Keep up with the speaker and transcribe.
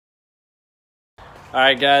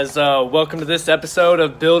Alright guys, welcome to this episode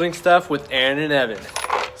of Building Stuff with Aaron and Evan.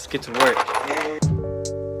 Let's get to work.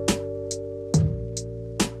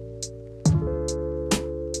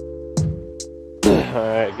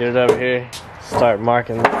 Alright, get it over here. Start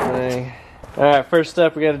marking this thing. Alright, first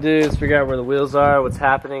step we gotta do is figure out where the wheels are. What's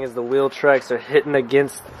happening is the wheel tracks are hitting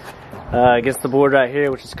against the board right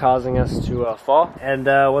here, which is causing us to fall. And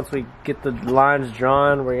once we get the lines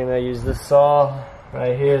drawn, we're gonna use this saw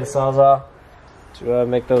right here, the Sawzall, to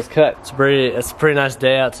make those cuts. It's a pretty nice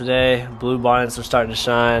day out today. Blue bonnets are starting to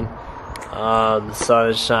shine. The sun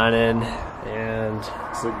is shining, and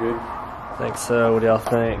is it good? I think so. What do y'all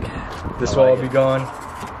think? This will all be gone.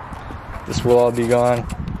 This will all be gone.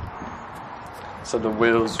 So the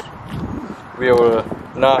wheels will be able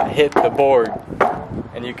to not hit the board,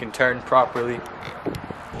 and you can turn properly.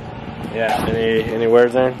 Yeah. Any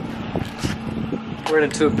words in? We're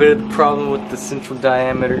into a bit of the problem with the central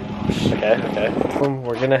diameter. Okay.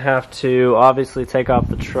 We're gonna have to obviously take off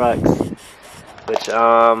the trucks, which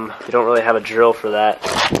we don't really have a drill for that.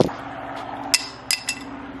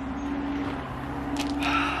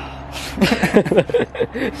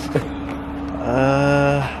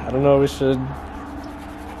 I don't know. We should.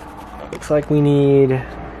 Looks like we need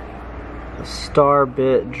a star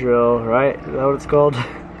bit drill, right? Is that what it's called?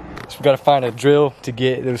 So we gotta find a drill to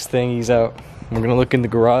get those thingies out. We're gonna look in the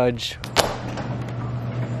garage.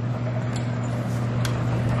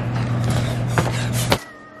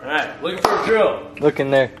 Alright, looking for a drill. Look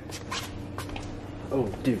in there. Oh,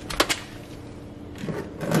 dude.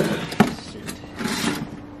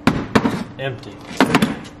 Empty.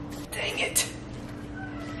 Dang it.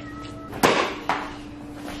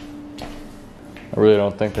 I really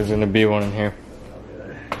don't think there's gonna be one in here.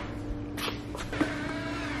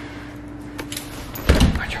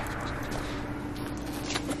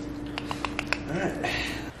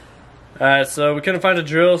 Alright, so we couldn't find a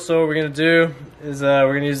drill, so what we're gonna do is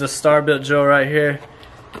we're gonna use the star bit drill right here.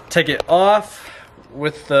 Take it off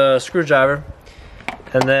with the screwdriver,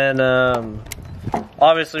 and then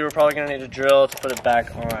obviously we're probably gonna need a drill to put it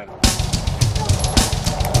back on.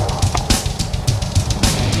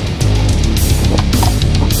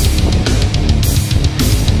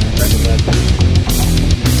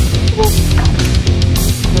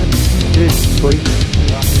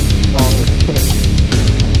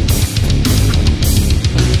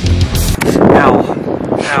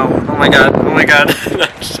 Ow, oh my god.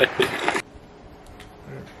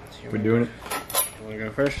 We doing it? You wanna go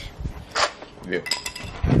first? Yeah.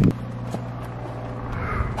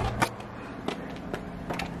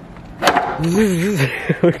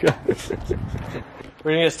 We're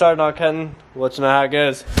gonna get started on cutting. We'll let you know how it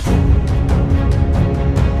goes.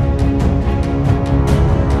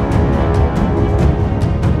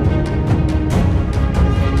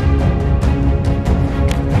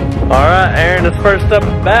 Alright, Aaron is first up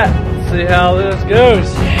at bat. Let's see how this goes.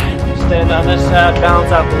 Stand on this side,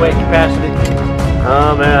 balance out the weight capacity.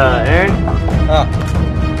 Aaron?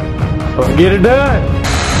 Let's get it done.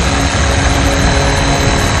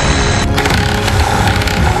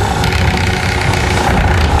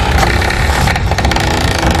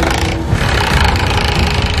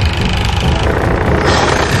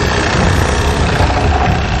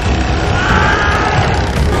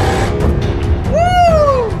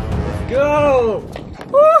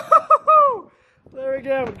 There we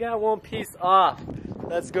go, we got one piece off.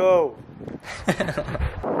 Let's go.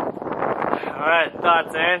 Alright,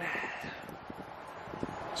 thoughts, Aaron?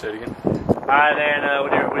 Say it again. Alright, Aaron,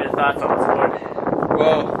 what are your thoughts on this board?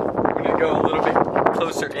 Well, we're gonna go a little bit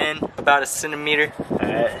closer in, about a centimeter.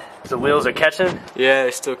 Alright, so the wheels are catching? Yeah,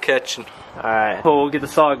 they're still catching. Alright, well, we'll get the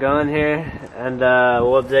saw going here, and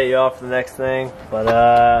we'll update you all for the next thing. But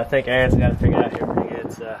I think Aaron's got it figured out here pretty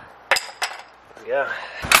good, so let's go.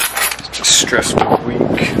 It's a stressful week.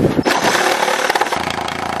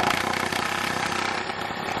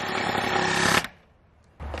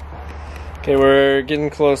 Okay, we're getting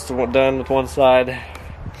close to done with one side,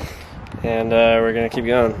 and we're gonna keep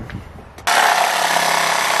going.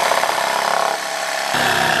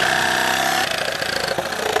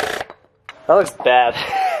 That looks bad.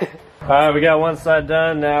 Alright, we got one side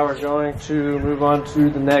done. Now we're going to move on to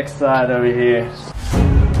the next side over here.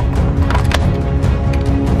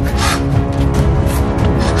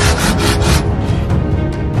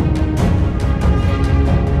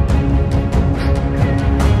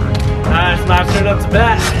 Alright, it's my turn up to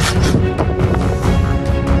bat.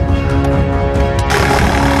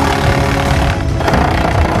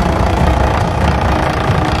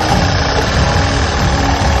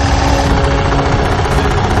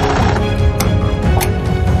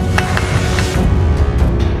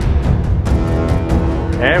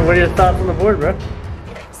 Aaron, what are your thoughts on the board, bro?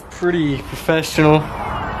 It's pretty professional.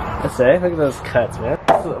 I say, look at those cuts, man.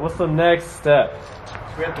 What's the next step? So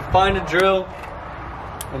we have to find a drill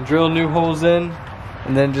and drill new holes in,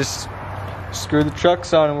 and then just screw the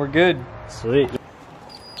trucks on and we're good. Sweet.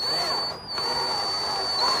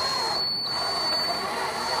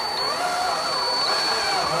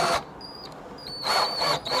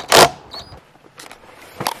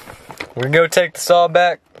 We're gonna go take the saw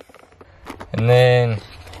back and then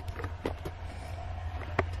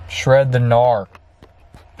shred the gnar,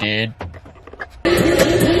 dude.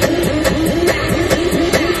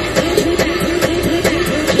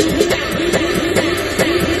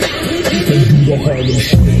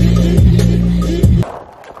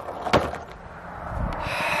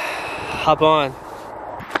 Hop on.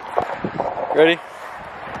 Ready?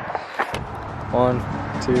 1,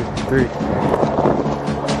 2, 3.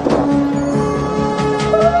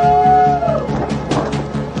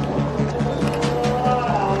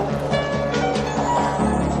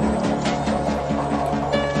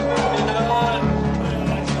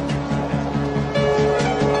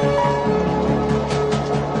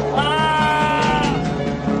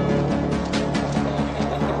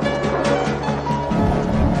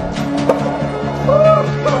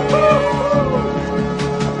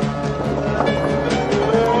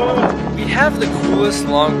 Have the coolest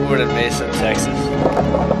longboard in Mesa, Texas.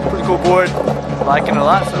 Pretty cool board. Liking it a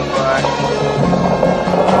lot so far.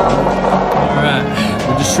 Alright,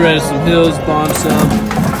 we just shredded some hills, bombed some,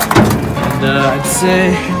 and I'd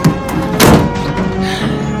say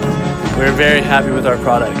we're very happy with our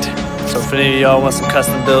product. So if any of y'all want some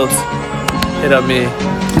custom builds, hit up me,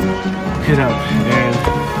 hit up Aaron,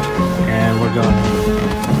 and we're going.